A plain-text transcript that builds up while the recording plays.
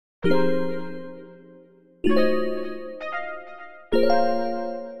Welcome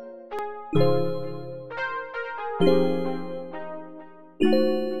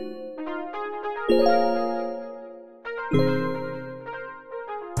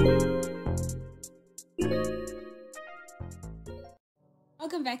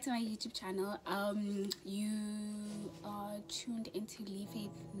back to my YouTube channel. You are tuned into Lee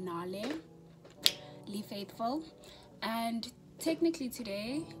Faithful, and technically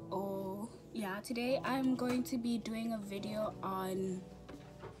today I'm going to be doing a video on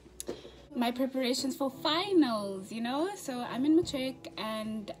my preparations for finals, so I'm in Matric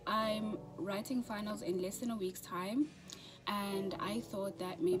and I'm writing finals in less than a week's time, and I thought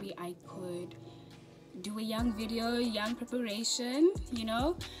that maybe I could do a young preparation,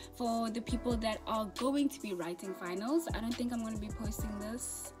 for the people that are going to be writing finals. I don't think I'm going to be posting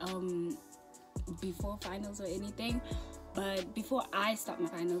this before finals or anything, but before I start my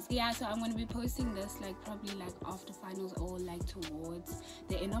finals. So I'm going to be posting this probably after finals or towards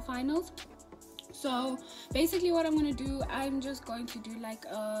the inner finals. So basically what I'm going to do, I'm just going to do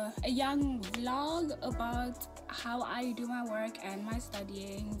a young vlog about how I do my work and my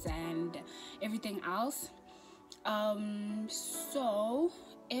studyings and everything else. So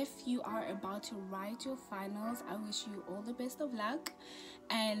if you are about to write your finals, I wish you all the best of luck,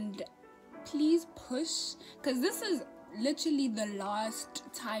 and please push, because this is literally the last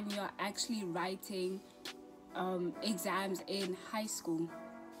time you're actually writing exams in high school.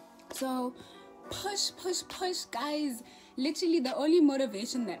 So push, guys. Literally the only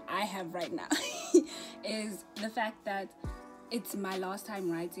motivation that I have right now is the fact that it's my last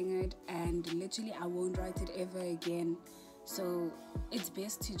time writing it, and literally I won't write it ever again. So it's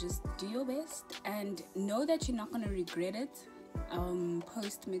best to just do your best and know that you're not going to regret it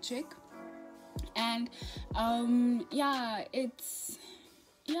post Matric. And I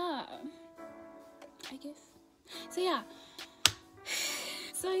guess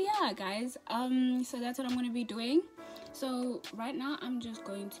so yeah guys, so that's what I'm going to be doing. So right now I'm just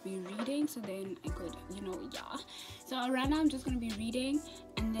going to be reading, so then I could so right now I'm just going to be reading,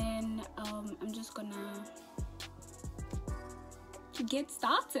 and then I'm just gonna get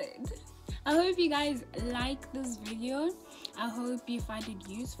started. I hope you guys like this video. I hope you find it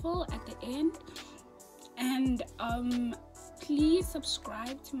useful at the end, and please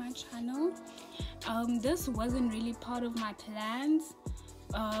subscribe to my channel. This wasn't really part of my plans.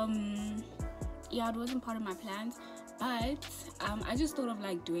 It wasn't part of my plans, but I just thought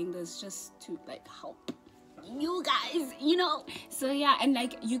of doing this just to help you guys, so yeah. And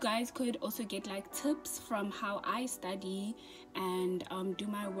you guys could also get tips from how I study and do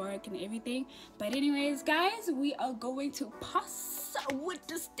my work and everything. But anyways guys, we are going to pass with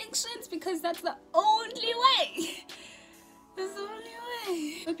distinctions, because that's the only way. That's the only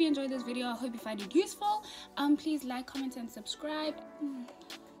way. Hope you enjoyed this video. I hope you find it useful. Please like, comment and subscribe.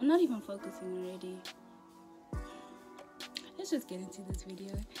 I'm not even focusing already. Let's just get into this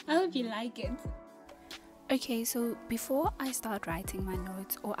video. I hope you like it. Okay, so before I start writing my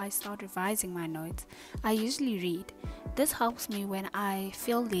notes or I start revising my notes, I usually read. This helps me when I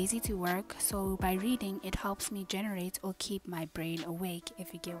feel lazy to work, so by reading it helps me generate or keep my brain awake,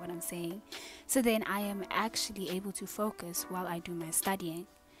 if you get what I'm saying. So then I am actually able to focus while I do my studying.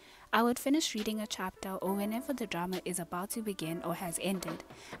 I would finish reading a chapter, or whenever the drama is about to begin or has ended,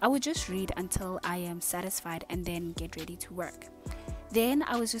 I would just read until I am satisfied and then get ready to work. Then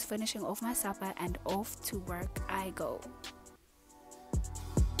I was just finishing off my supper and off to work I go.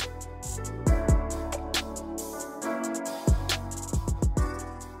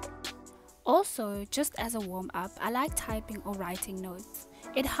 Also, just as a warm-up, I like typing or writing notes.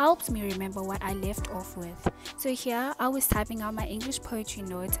 It helps me remember what I left off with. So here I was typing out my English poetry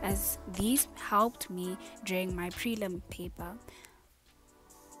notes, as these helped me during my prelim paper.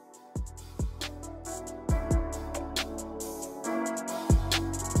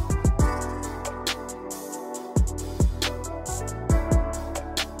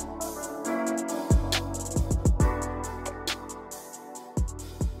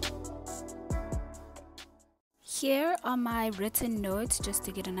 Here are my written notes just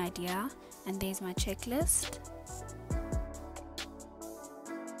to get an idea, and there's my checklist.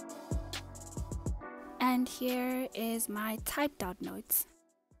 And here is my typed out notes.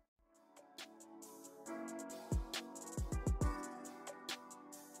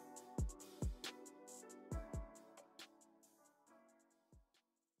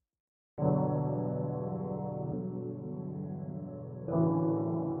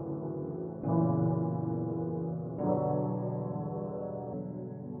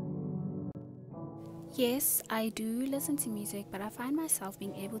 Yes, I do listen to music, but I find myself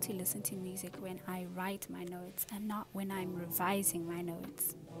being able to listen to music when I write my notes and not when I'm revising my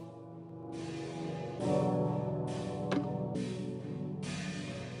notes.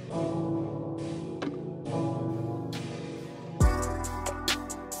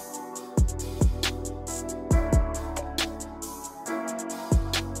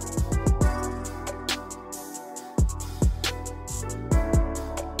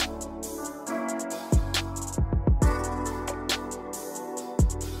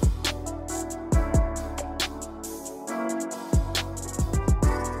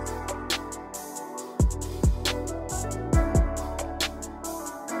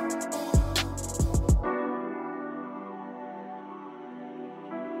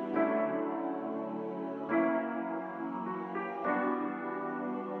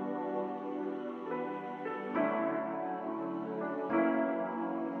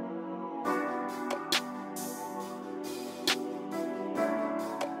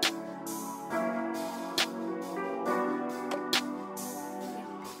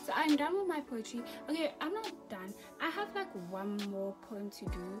 I'm done with my poetry. Okay, I'm not done. I have like one more poem to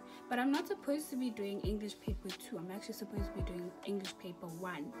do, but I'm not supposed to be doing English paper 2. I'm actually supposed to be doing English paper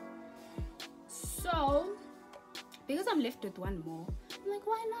 1. So, because I'm left with one more, I'm like,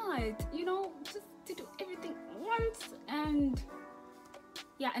 why not? You know, just to do everything once, and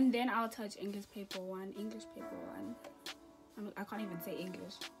yeah, and then I'll touch English paper 1. English paper 1. I can't even say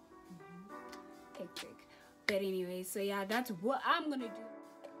English. Hectic. But anyway, so yeah, that's what I'm gonna do.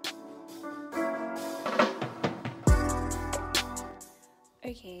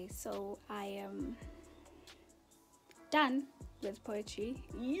 Okay, so I am done with poetry.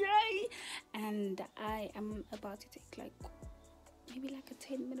 Yay! And I am about to take like maybe like a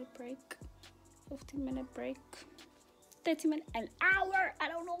 10-minute break, 15-minute break, 30 minutes, an hour, I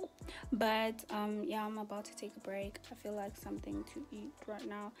don't know. But yeah, I'm about to take a break. I feel like something to eat right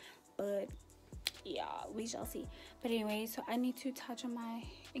now, but yeah, we shall see. But anyway, so I need to touch on my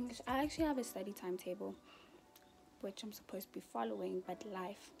English. I actually have a study timetable which I'm supposed to be following, but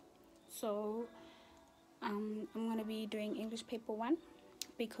life. So I'm gonna be doing English paper 1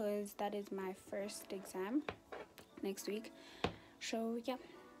 because that is my first exam next week. So yeah,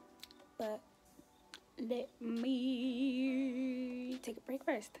 but let me take a break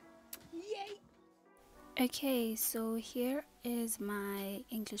first. Yay! Okay, so here is my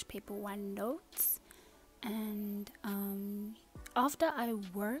English paper 1 notes, and after I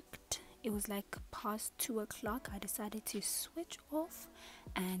worked, it was like past 2 o'clock, I decided to switch off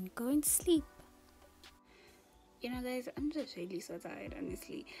and go and sleep. You know guys, I'm just really so tired,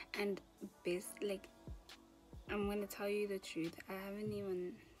 honestly. And I'm gonna tell you the truth, I haven't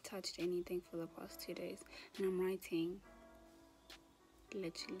even touched anything for the past 2 days, and I'm writing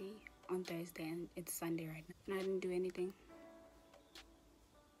literally on Thursday and it's Sunday right now, and I didn't do anything.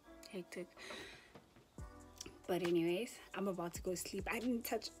 Hectic. But anyways, I'm about to go sleep. I didn't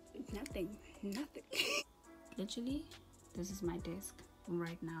touch nothing. Literally, this is my desk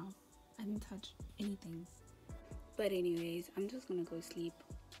right now. I didn't touch anything. But anyways, I'm just gonna go sleep.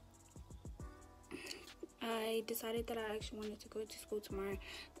 I decided that I actually wanted to go to school tomorrow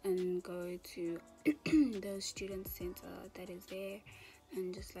and go to the student center that is there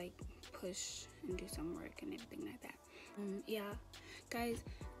and just like push and do some work and everything like that. Yeah, guys,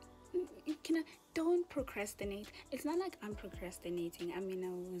 don't procrastinate. It's not like I'm procrastinating. I mean,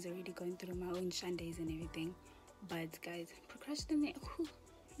 I was already going through my own shandays and everything, but guys,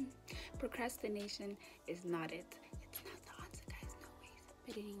 procrastination is not it. It's not the answer, guys. No ways.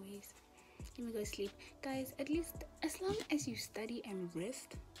 But anyways, let me go sleep, guys. At least as long as you study and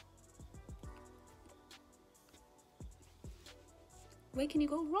rest, where can you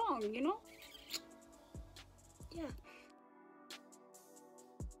go wrong, you know? Yeah.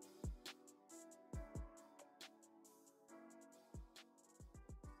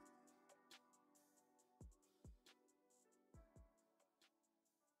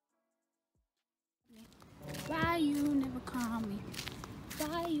 Why you never call me?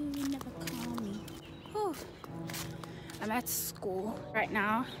 Why you never call me? Whew. I'm at school right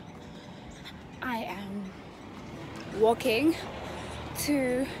now. I am walking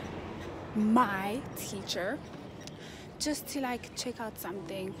to my teacher just to like check out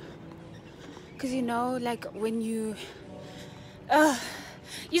something, because you know, like when you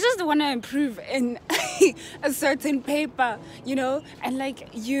just want to improve in a certain paper, you know, and like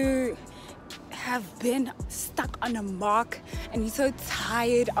you have been stuck on a mark and you're so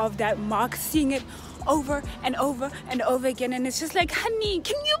tired of that mark, seeing it over and over and over again, and it's just like, honey,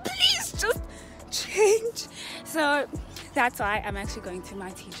 can you please just change? So that's why I'm actually going to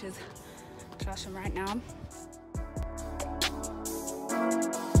my teacher's classroom right now.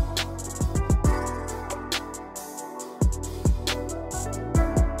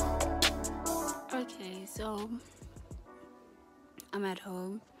 Okay, so I'm at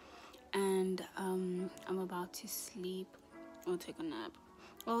home and I'm about to sleep or take a nap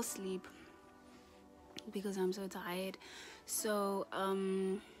or sleep because I'm so tired. So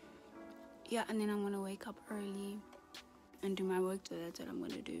yeah, and then I'm gonna wake up early and do my work. So that's what I'm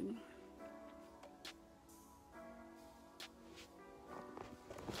gonna do.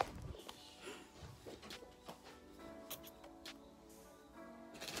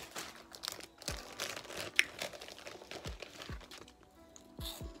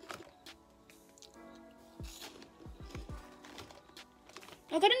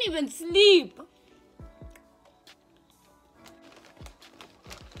 I couldn't even sleep.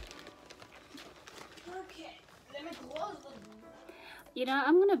 Okay, let me close the door. You know,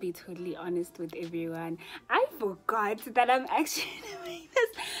 I'm gonna be totally honest with everyone. I forgot that I'm actually doing this.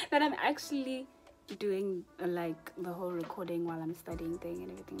 That I'm actually doing like the whole recording while I'm studying thing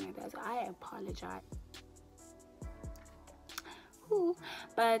and everything like that. So I apologize.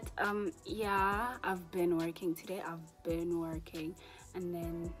 But yeah, I've been working today. I've been working, and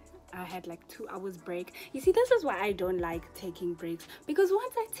then I had like 2 hours break. You see, this is why I don't like taking breaks, because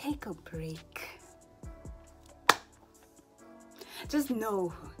once I take a break, just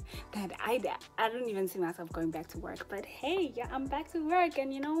know that I don't even see myself going back to work. But hey, yeah, I'm back to work,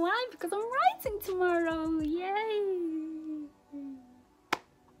 and you know why? Because I'm writing tomorrow. Yay!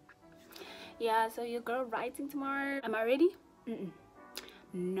 Yeah, so your girl writing tomorrow. Am I ready?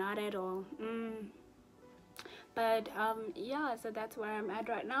 Not at all. But yeah, so that's where I'm at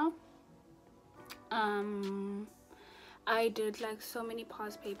right now. I did like so many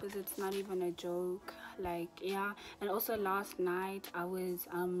past papers, it's not even a joke. Like, yeah. And also last night I was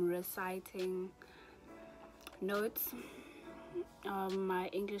reciting notes, my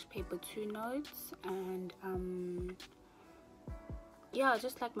English paper 2 notes, and yeah,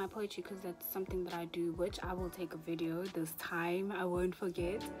 just like my poetry, because that's something that I do, which I will take a video this time. I won't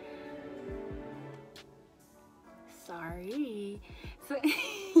forget. Sorry.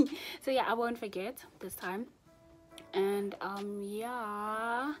 So yeah, I won't forget this time. And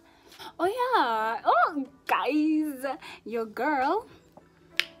yeah. Oh yeah. Oh guys, your girl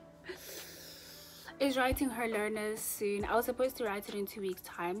is writing her learners soon. I was supposed to write it in 2 weeks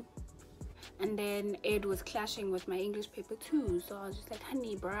time, and then it was clashing with my English paper too. So I was just like,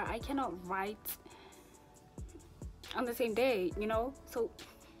 honey, bruh, I cannot write on the same day, you know? So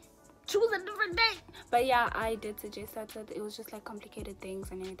choose a different day. But yeah, I did suggest that, so it was just like complicated things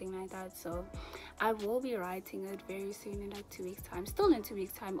and anything like that. So I will be writing it very soon, in like 2 weeks time. Still in 2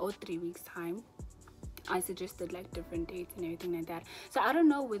 weeks time or 3 weeks time. I suggested like different dates and everything like that. So I don't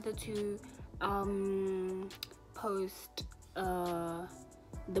know whether to post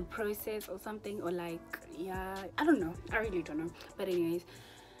the process or something, or like, yeah, I don't know. I really don't know. But anyways,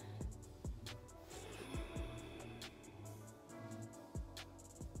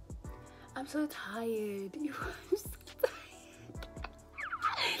 I'm so tired. I'm so tired.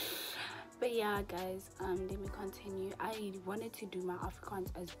 But yeah, guys, let me continue. I wanted to do my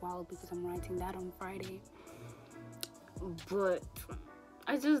Afrikaans as well because I'm writing that on Friday, but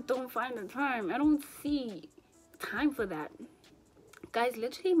I just don't find the time. I don't see time for that. Guys,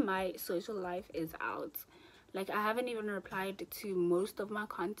 literally my social life is out. Like, I haven't even replied to most of my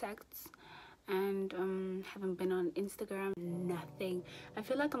contacts, and haven't been on Instagram, nothing. I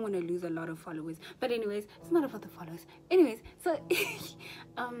feel like I'm gonna lose a lot of followers, but anyways, it's not about the followers. Anyways, so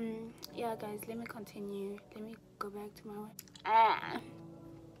yeah, guys, let me continue. Let me go back to my work.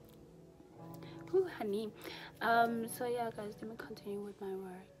 Ooh, honey. So yeah, guys, let me continue with my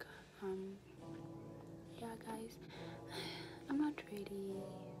work. Yeah, guys, I'm not ready,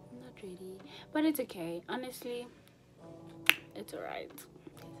 but it's okay. Honestly, it's alright.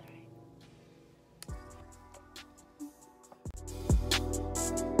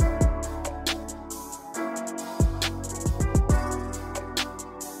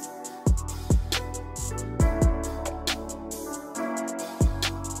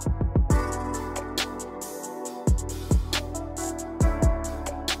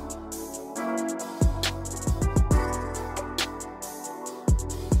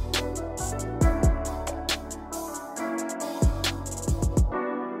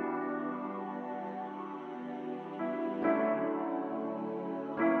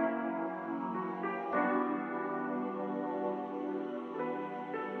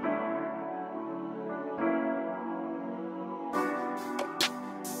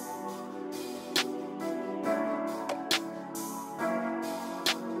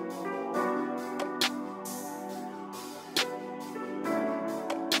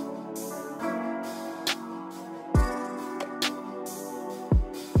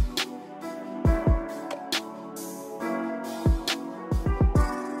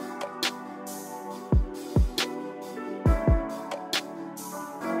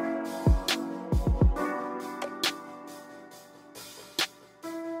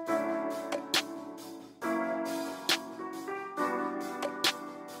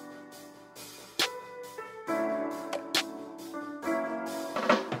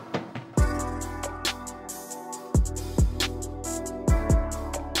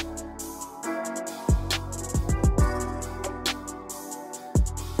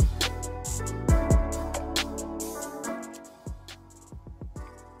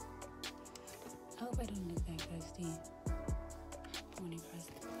 I don't look that crusty. I want to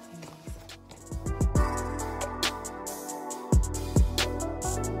crust.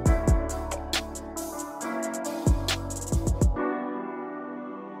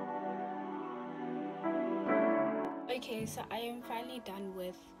 Okay, so I am finally done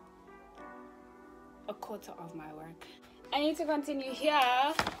with a quarter of my work. I need to continue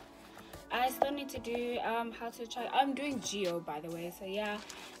here. I still need to do how to try. I'm doing geo, by the way, so yeah.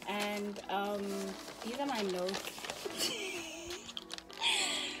 And these are my notes.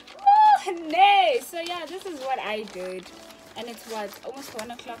 Oh, nay. So yeah, this is what I did, and it's what, almost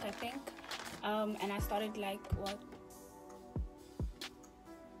 1 o'clock, I think. And I started like what,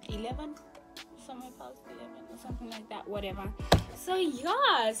 11, somewhere past 11 or something like that, whatever. So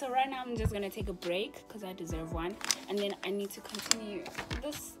yeah, so right now I'm just gonna take a break because I deserve one, and then I need to continue.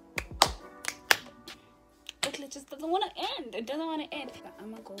 This booklet just doesn't want to end. It doesn't want to end. But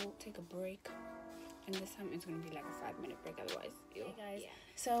I'm gonna go take a break, and this time it's gonna be like a 5-minute break, otherwise ew. Hey guys, yeah.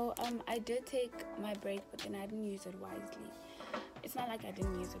 So I did take my break, but then I didn't use it wisely. It's not like I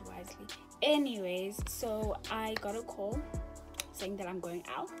didn't use it wisely. Anyways, so I got a call saying that I'm going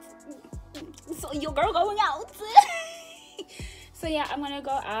out. So your girl going out. So yeah, I'm gonna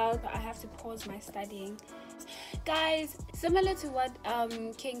go out, but I have to pause my studying. Guys, similar to what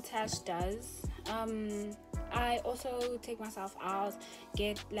King Tash does, I also take myself out,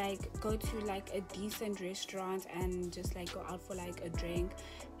 go to like a decent restaurant and just like go out for like a drink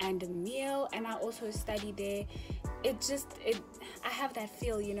and a meal, and I also study there. I have that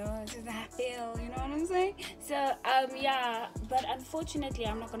feel, you know, it's just that feel, you know what I'm saying? So yeah, but unfortunately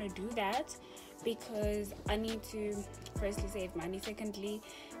I'm not gonna do that because I need to firstly save money, secondly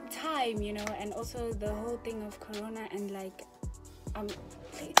time, you know, and also the whole thing of corona and like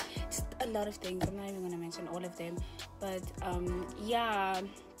just a lot of things. I'm not even gonna mention all of them, but yeah,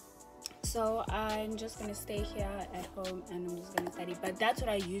 so I'm just gonna stay here at home and I'm just gonna study. But that's what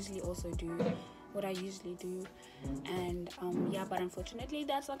I usually also do, and yeah, but unfortunately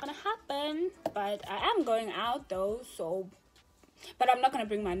that's not gonna happen. But I am going out though, so, but I'm not gonna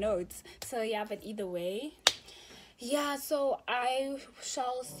bring my notes, so yeah. But either way, yeah, so I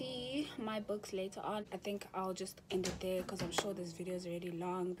shall see my books later on. I think I'll just end it there because I'm sure this video is already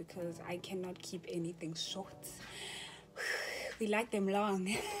long because I cannot keep anything short. We like them long.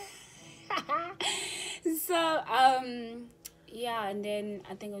 So yeah, and then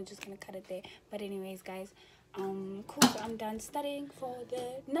I think I'm just gonna cut it there. But anyways guys, cool, so I'm done studying for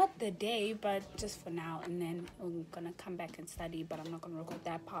not the day, but just for now, and then I'm gonna come back and study, but I'm not gonna record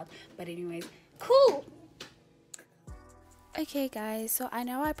that part. But anyways, cool. Okay guys, so I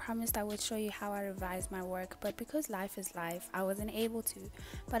know I promised I would show you how I revise my work, but because life is life, I wasn't able to.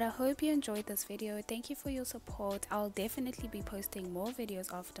 But I hope you enjoyed this video. Thank you for your support. I'll definitely be posting more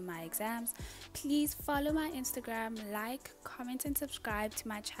videos after my exams. Please follow my Instagram, like, comment and subscribe to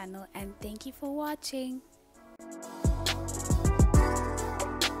my channel, and thank you for watching.